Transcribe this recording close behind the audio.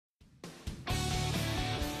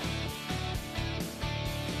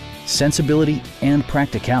Sensibility and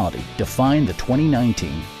practicality define the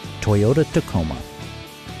 2019 Toyota Tacoma.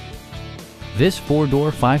 This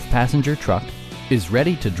four-door, five-passenger truck is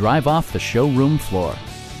ready to drive off the showroom floor.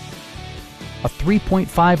 A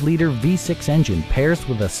 3.5-liter V6 engine pairs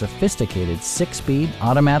with a sophisticated six-speed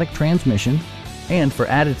automatic transmission, and for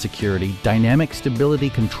added security, dynamic stability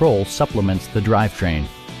control supplements the drivetrain.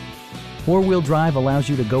 Four-wheel drive allows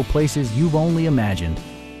you to go places you've only imagined.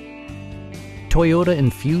 Toyota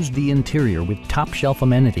infused the interior with top-shelf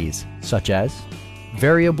amenities such as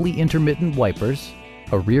variably intermittent wipers,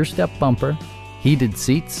 a rear step bumper, heated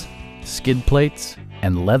seats, skid plates,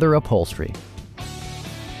 and leather upholstery.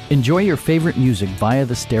 Enjoy your favorite music via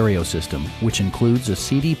the stereo system, which includes a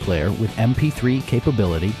CD player with MP3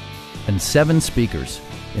 capability and 7 speakers,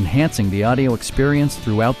 enhancing the audio experience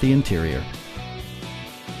throughout the interior.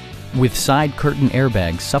 With side curtain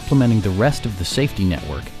airbags supplementing the rest of the safety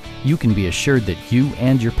network, you can be assured that you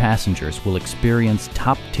and your passengers will experience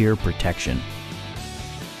top-tier protection.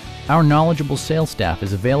 Our knowledgeable sales staff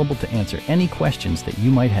is available to answer any questions that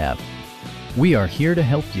you might have. We are here to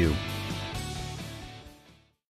help you.